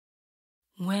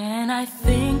When I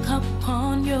think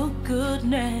upon your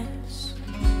goodness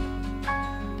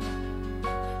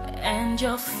and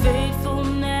your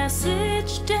faithfulness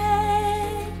each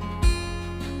day,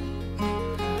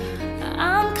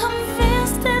 I'm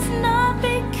convinced it's not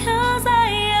because I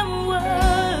am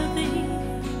worthy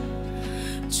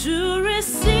to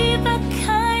receive the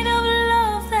kind of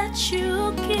love that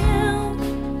you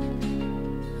give,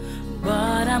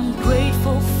 but I'm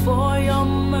grateful for your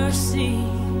mercy.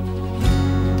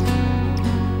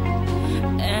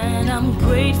 And I'm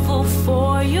grateful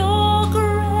for your grace,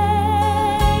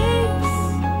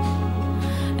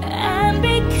 and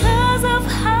because of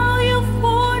how you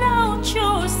poured out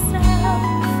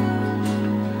yourself,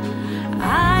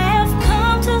 I have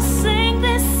come to sing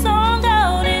this song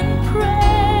out in praise.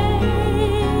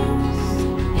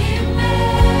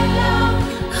 Imela,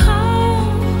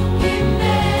 oh,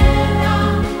 Imela,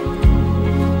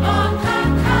 oh,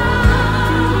 Kaka,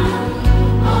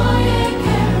 oh,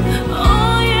 yeah,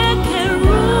 oh, yeah,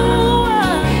 Kerua.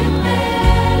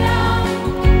 Imela,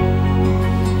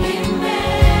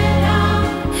 Imela,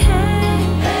 hey,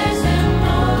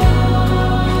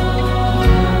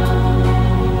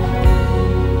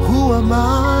 Who am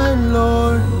I,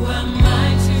 Lord? who am I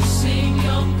to sing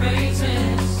your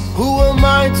praises? Who am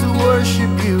I to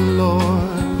worship you,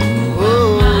 Lord?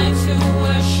 Who am I to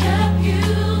worship you?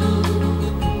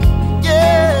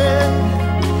 Yeah.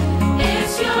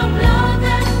 It's your blood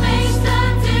that makes the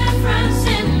difference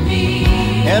in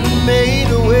me, And made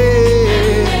a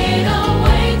way. made a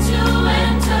way to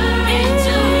enter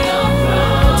into your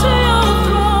throne.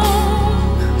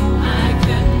 I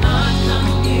could not come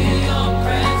near your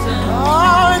presence.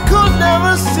 I could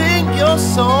never sing your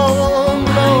song,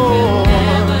 Lord.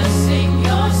 Never sing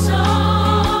your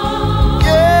song.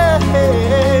 Yeah.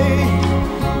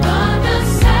 But the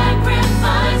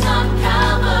sacrifice on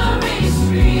Calvary's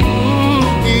tree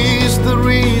Is the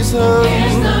reason.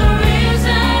 is the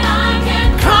reason I can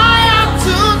Cry out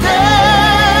today.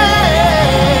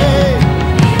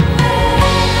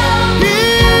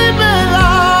 Imela.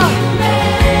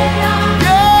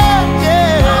 Yeah,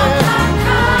 yeah.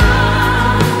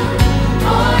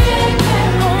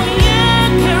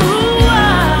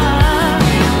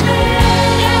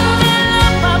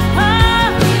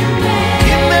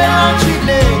 Imela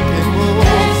Chineke mo.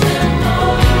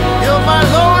 You're my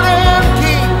Lord and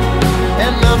King,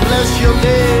 and I bless your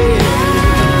name.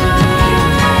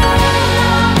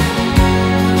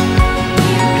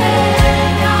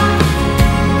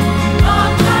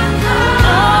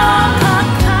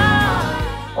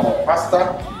 I'm a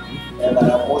pastor, and I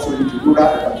am also into rural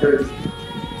evangelism.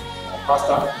 I'm a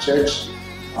pastor of church.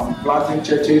 I'm planting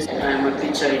churches. I'm a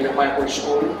teacher in a Bible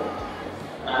school,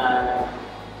 and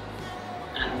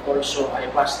also I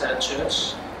pastor a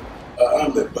church.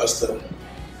 I'm the pastor.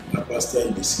 I pastor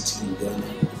in the city of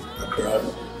Ghana, Accra,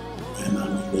 and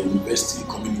I'm in the university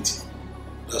community.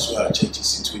 That's where our church is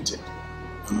situated.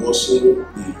 I'm also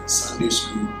the Sunday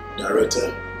school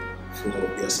director for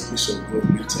the Assemblies of God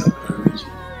Greater Accra region.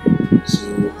 So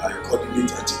I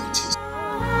coordinate activities.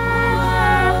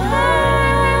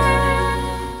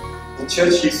 The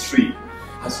church history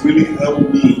has really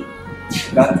helped me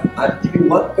that even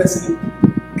one person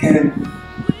can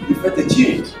effect a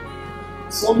change.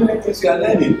 So many things we are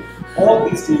learning. All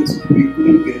these things we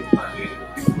couldn't get at the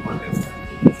different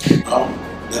understanding.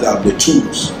 That have the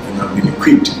tools and have been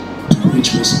equipped to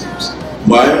reach Muslims.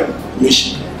 My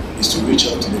mission is to reach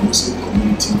out to the Muslim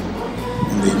community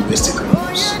in the university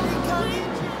campus.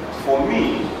 For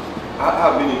me, I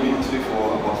have been in ministry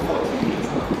for about 14 years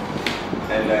now,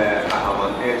 and I have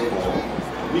an edge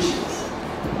for missions,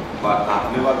 but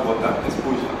I've never got that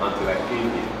exposure until I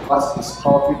came here. Waast is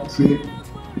helping train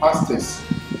pastors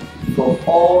from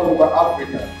all over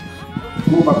Africa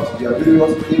go back to their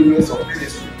various areas of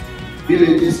ministry,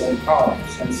 villages and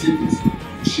towns and cities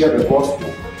to share the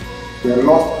gospel. They are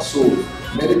lost souls.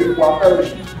 Many people are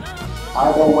perishing,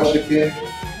 either worshiping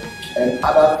and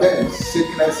other things.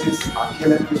 Sicknesses are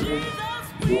killing people.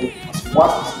 So as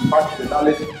Waast is imparting the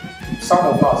knowledge, some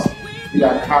of us, we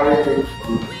are carrying it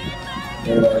to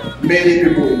many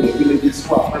people in the villages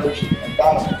who are perishing and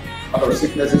dying out of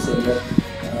sicknesses and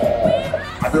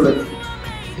idolatry.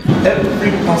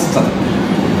 Every pastor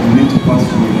will need to pass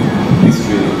through this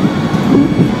training to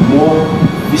do more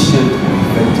efficient and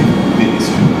effective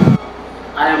ministry.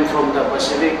 I am from the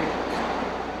Pacific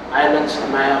Islands,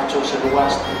 and I have chosen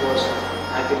Waast because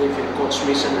I believe in God's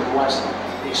mission, and Waast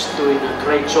is doing a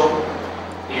great job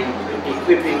in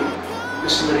equipping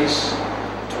missionaries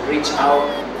to reach out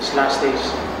in these last days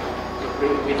to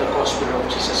bring with the gospel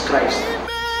of Jesus Christ.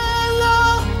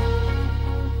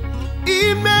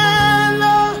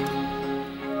 Imela.